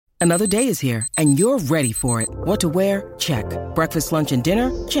Another day is here, and you're ready for it. What to wear? Check. Breakfast, lunch, and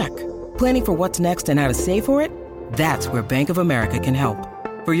dinner? Check. Planning for what's next and how to save for it? That's where Bank of America can help.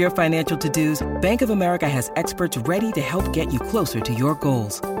 For your financial to-dos, Bank of America has experts ready to help get you closer to your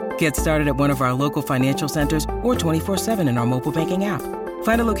goals. Get started at one of our local financial centers or 24/7 in our mobile banking app.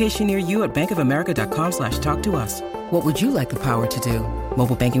 Find a location near you at bankofamerica.com/talktous. What would you like the power to do?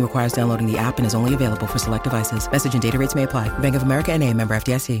 Mobile banking requires downloading the app and is only available for select devices. Message and data rates may apply. Bank of America N.A., member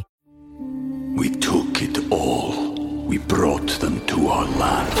FDIC. We took it all. We brought them to our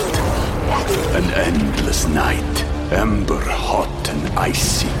land. An endless night, ember hot and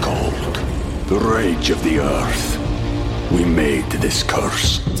icy cold. The rage of the earth. We made this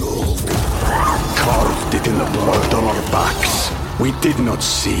curse. Carved it in the blood on our backs. We did not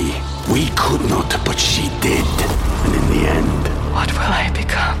see. We could not, but she did. And in the end... What will I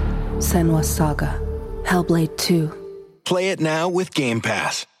become? Senua's Saga. Hellblade 2. Play it now with Game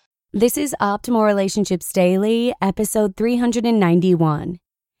Pass. This is Optimal Relationships Daily, episode 391.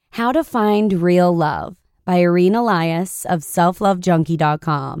 How to Find Real Love by Irene Elias of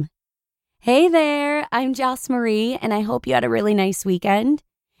selflovejunkie.com. Hey there, I'm Joss Marie, and I hope you had a really nice weekend.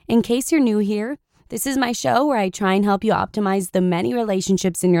 In case you're new here, this is my show where I try and help you optimize the many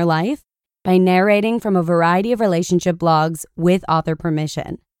relationships in your life by narrating from a variety of relationship blogs with author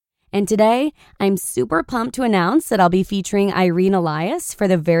permission. And today, I'm super pumped to announce that I'll be featuring Irene Elias for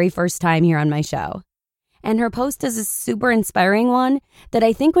the very first time here on my show. And her post is a super inspiring one that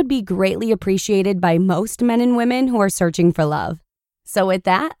I think would be greatly appreciated by most men and women who are searching for love. So with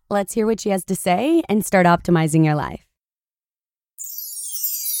that, let's hear what she has to say and start optimizing your life.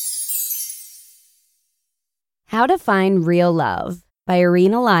 How to Find Real Love by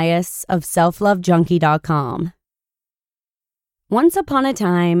Irene Elias of selflovejunkie.com. Once upon a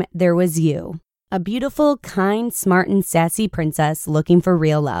time, there was you, a beautiful, kind, smart, and sassy princess looking for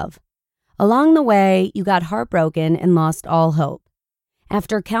real love. Along the way, you got heartbroken and lost all hope.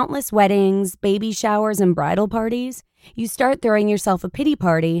 After countless weddings, baby showers, and bridal parties, you start throwing yourself a pity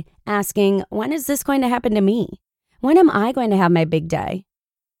party, asking, when is this going to happen to me? When am I going to have my big day?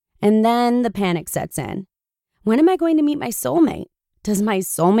 And then the panic sets in. When am I going to meet my soulmate? Does my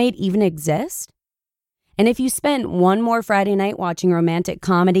soulmate even exist? And if you spent one more Friday night watching romantic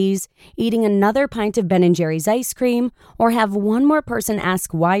comedies, eating another pint of Ben & Jerry's ice cream, or have one more person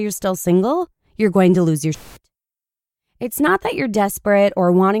ask why you're still single, you're going to lose your shit. It's not that you're desperate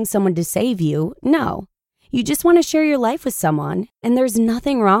or wanting someone to save you. No, you just want to share your life with someone, and there's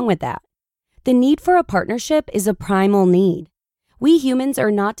nothing wrong with that. The need for a partnership is a primal need. We humans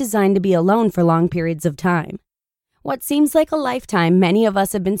are not designed to be alone for long periods of time. What seems like a lifetime, many of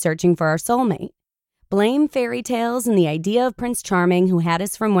us have been searching for our soulmate. Blame fairy tales and the idea of Prince Charming who had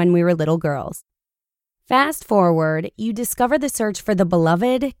us from when we were little girls. Fast forward, you discover the search for the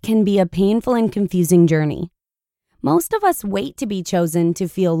beloved can be a painful and confusing journey. Most of us wait to be chosen to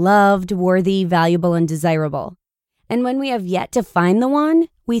feel loved, worthy, valuable, and desirable. And when we have yet to find the one,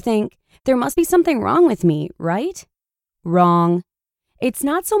 we think, there must be something wrong with me, right? Wrong. It's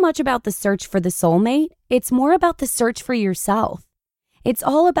not so much about the search for the soulmate, it's more about the search for yourself. It's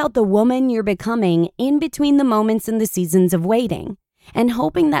all about the woman you're becoming in between the moments and the seasons of waiting, and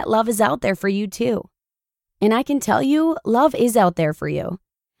hoping that love is out there for you too. And I can tell you, love is out there for you.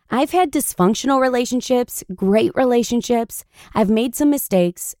 I've had dysfunctional relationships, great relationships, I've made some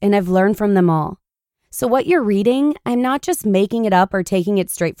mistakes, and I've learned from them all. So what you're reading, I'm not just making it up or taking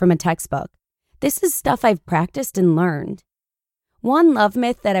it straight from a textbook. This is stuff I've practiced and learned. One love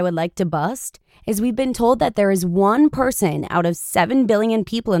myth that I would like to bust is we've been told that there is one person out of 7 billion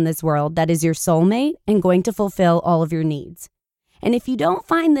people in this world that is your soulmate and going to fulfill all of your needs. And if you don't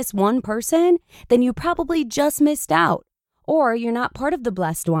find this one person, then you probably just missed out. Or you're not part of the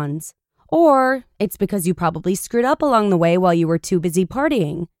blessed ones. Or it's because you probably screwed up along the way while you were too busy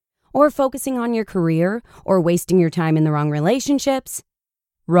partying. Or focusing on your career, or wasting your time in the wrong relationships.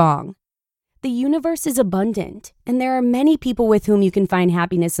 Wrong. The universe is abundant, and there are many people with whom you can find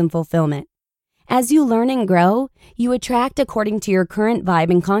happiness and fulfillment. As you learn and grow, you attract according to your current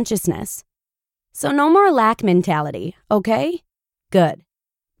vibe and consciousness. So no more lack mentality, okay? Good.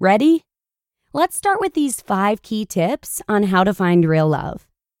 Ready? Let's start with these 5 key tips on how to find real love.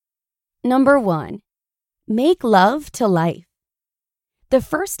 Number 1, make love to life. The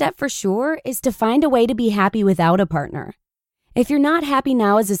first step for sure is to find a way to be happy without a partner. If you're not happy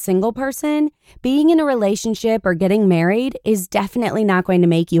now as a single person, being in a relationship or getting married is definitely not going to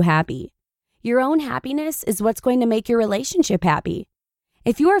make you happy. Your own happiness is what's going to make your relationship happy.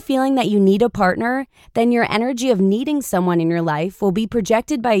 If you are feeling that you need a partner, then your energy of needing someone in your life will be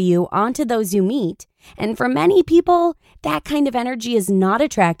projected by you onto those you meet. And for many people, that kind of energy is not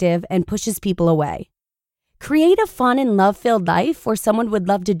attractive and pushes people away. Create a fun and love-filled life where someone would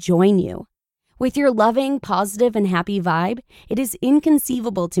love to join you. With your loving, positive, and happy vibe, it is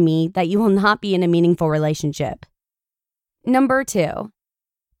inconceivable to me that you will not be in a meaningful relationship. Number 2,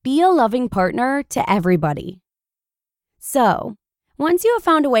 be a loving partner to everybody. So, once you have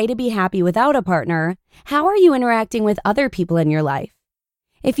found a way to be happy without a partner, how are you interacting with other people in your life?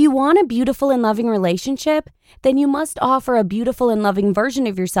 If you want a beautiful and loving relationship, then you must offer a beautiful and loving version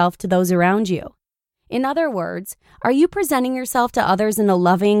of yourself to those around you. In other words, are you presenting yourself to others in a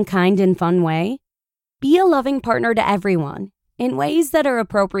loving, kind, and fun way? Be a loving partner to everyone, in ways that are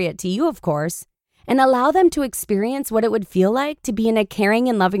appropriate to you, of course, and allow them to experience what it would feel like to be in a caring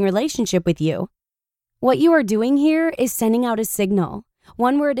and loving relationship with you. What you are doing here is sending out a signal,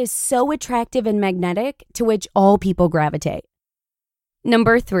 one where it is so attractive and magnetic to which all people gravitate.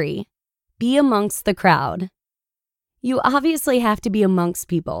 Number 3, be amongst the crowd. You obviously have to be amongst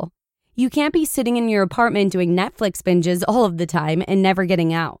people. You can't be sitting in your apartment doing Netflix binges all of the time and never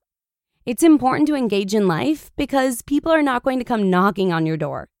getting out. It's important to engage in life because people are not going to come knocking on your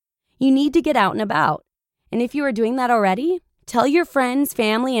door. You need to get out and about. And if you are doing that already, tell your friends,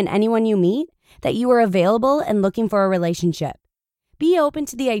 family, and anyone you meet that you are available and looking for a relationship. Be open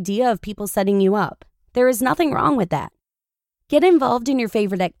to the idea of people setting you up. There is nothing wrong with that. Get involved in your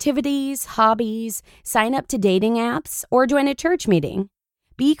favorite activities, hobbies, sign up to dating apps, or join a church meeting.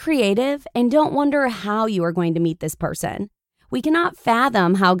 Be creative and don't wonder how you are going to meet this person. We cannot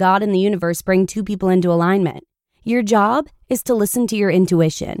fathom how God and the universe bring two people into alignment. Your job is to listen to your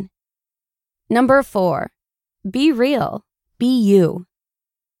intuition. Number 4, be real. Be you.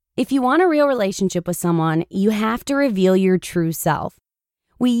 If you want a real relationship with someone, you have to reveal your true self.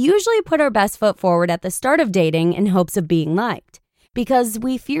 We usually put our best foot forward at the start of dating in hopes of being liked, because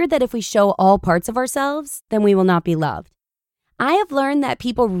we fear that if we show all parts of ourselves, then we will not be loved. I have learned that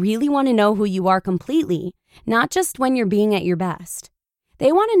people really want to know who you are completely, not just when you're being at your best.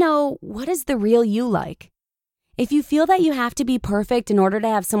 They want to know, what is the real you like? If you feel that you have to be perfect in order to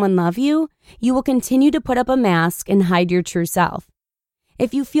have someone love you, you will continue to put up a mask and hide your true self.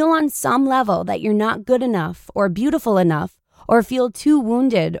 If you feel on some level that you're not good enough or beautiful enough or feel too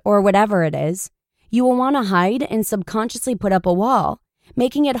wounded or whatever it is, you will want to hide and subconsciously put up a wall,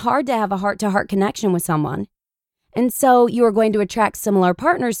 making it hard to have a heart-to-heart connection with someone. And so you are going to attract similar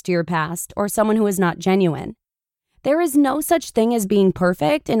partners to your past or someone who is not genuine. There is no such thing as being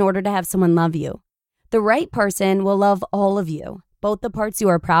perfect in order to have someone love you. The right person will love all of you, both the parts you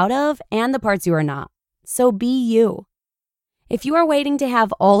are proud of and the parts you are not. So be you. If you are waiting to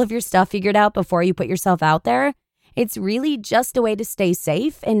have all of your stuff figured out before you put yourself out there, it's really just a way to stay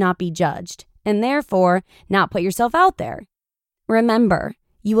safe and not be judged, and therefore not put yourself out there. Remember,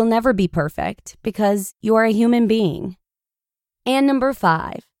 you will never be perfect because you are a human being. And number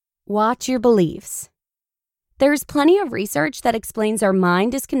 5, watch your beliefs. There's plenty of research that explains our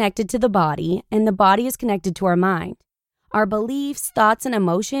mind is connected to the body and the body is connected to our mind. Our beliefs, thoughts, and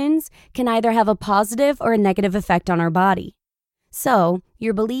emotions can either have a positive or a negative effect on our body. So,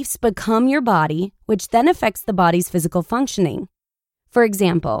 your beliefs become your body, which then affects the body's physical functioning. For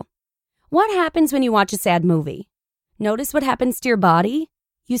example, what happens when you watch a sad movie? Notice what happens to your body?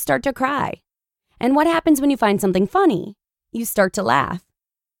 You start to cry. And what happens when you find something funny? You start to laugh.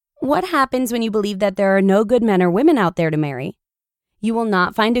 What happens when you believe that there are no good men or women out there to marry? You will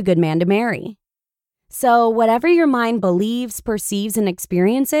not find a good man to marry. So whatever your mind believes, perceives, and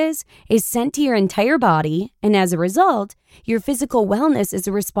experiences is sent to your entire body, and as a result, your physical wellness is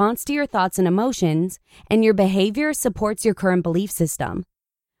a response to your thoughts and emotions, and your behavior supports your current belief system.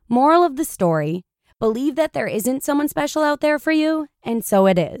 Moral of the story, believe that there isn't someone special out there for you, and so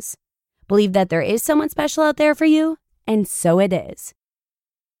it is. Believe that there is someone special out there for you, and so it is.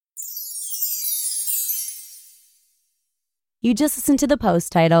 You just listened to the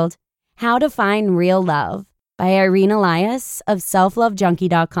post titled, How to Find Real Love by Irene Elias of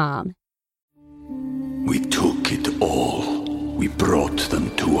selflovejunkie.com. We took it all. We brought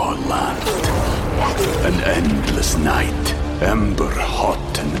them to our land. An endless night, ember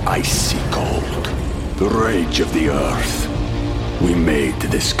hot and icy cold. The rage of the earth. We made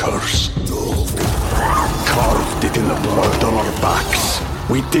this curse. Carved it in the blood on our backs.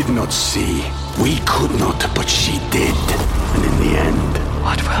 We did not see. We could not, but she did. And in the end,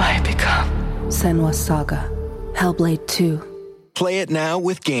 what will I become? Senua's Saga. Hellblade 2. Play it now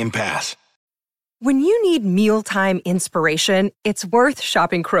with Game Pass. When you need mealtime inspiration, it's worth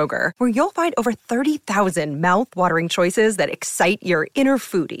shopping Kroger, where you'll find over 30,000 mouth-watering choices that excite your inner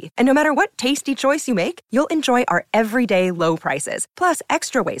foodie. And no matter what tasty choice you make, you'll enjoy our everyday low prices, plus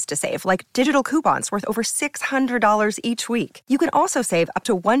extra ways to save, like digital coupons worth over $600 each week. You can also save up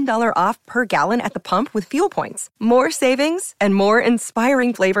to $1 off per gallon at the pump with fuel points. More savings and more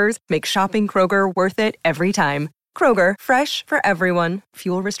inspiring flavors make shopping Kroger worth it every time. Kroger, fresh for everyone.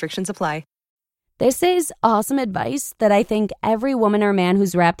 Fuel restrictions apply. This is awesome advice that I think every woman or man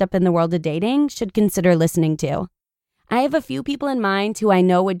who's wrapped up in the world of dating should consider listening to. I have a few people in mind who I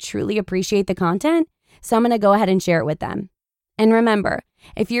know would truly appreciate the content, so I'm going to go ahead and share it with them. And remember,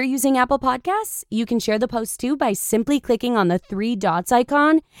 if you're using Apple Podcasts, you can share the post too by simply clicking on the 3 dots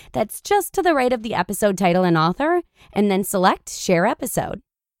icon that's just to the right of the episode title and author, and then select Share Episode.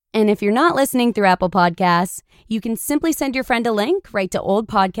 And if you're not listening through Apple Podcasts, you can simply send your friend a link right to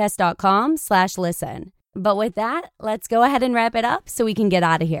oldpodcast.com/listen. But with that, let's go ahead and wrap it up so we can get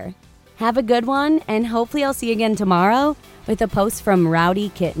out of here. Have a good one, and hopefully I'll see you again tomorrow with a post from Rowdy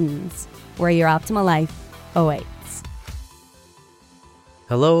Kittens, where your optimal life awaits.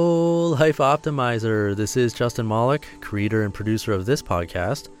 Hello, Life Optimizer. This is Justin Malik, creator and producer of this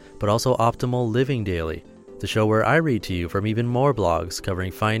podcast, but also Optimal Living Daily, the show where I read to you from even more blogs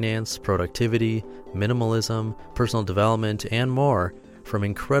covering finance, productivity, minimalism, personal development, and more from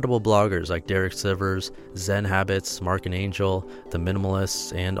incredible bloggers like Derek Sivers, Zen Habits, Mark and Angel, The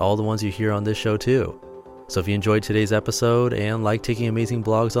Minimalists, and all the ones you hear on this show too. So if you enjoyed today's episode and like taking amazing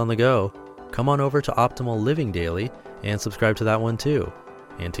blogs on the go, come on over to Optimal Living Daily and subscribe to that one too.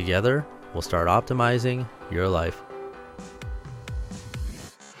 And together, we'll start optimizing your life.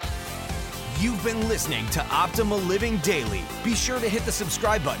 You've been listening to Optimal Living Daily. Be sure to hit the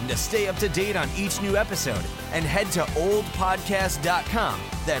subscribe button to stay up to date on each new episode, and head to oldpodcast.com.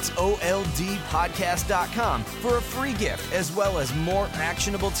 That's OLDpodcast.com for a free gift, as well as more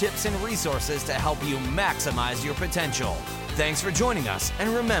actionable tips and resources to help you maximize your potential. Thanks for joining us,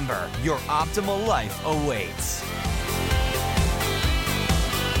 and remember, your optimal life awaits.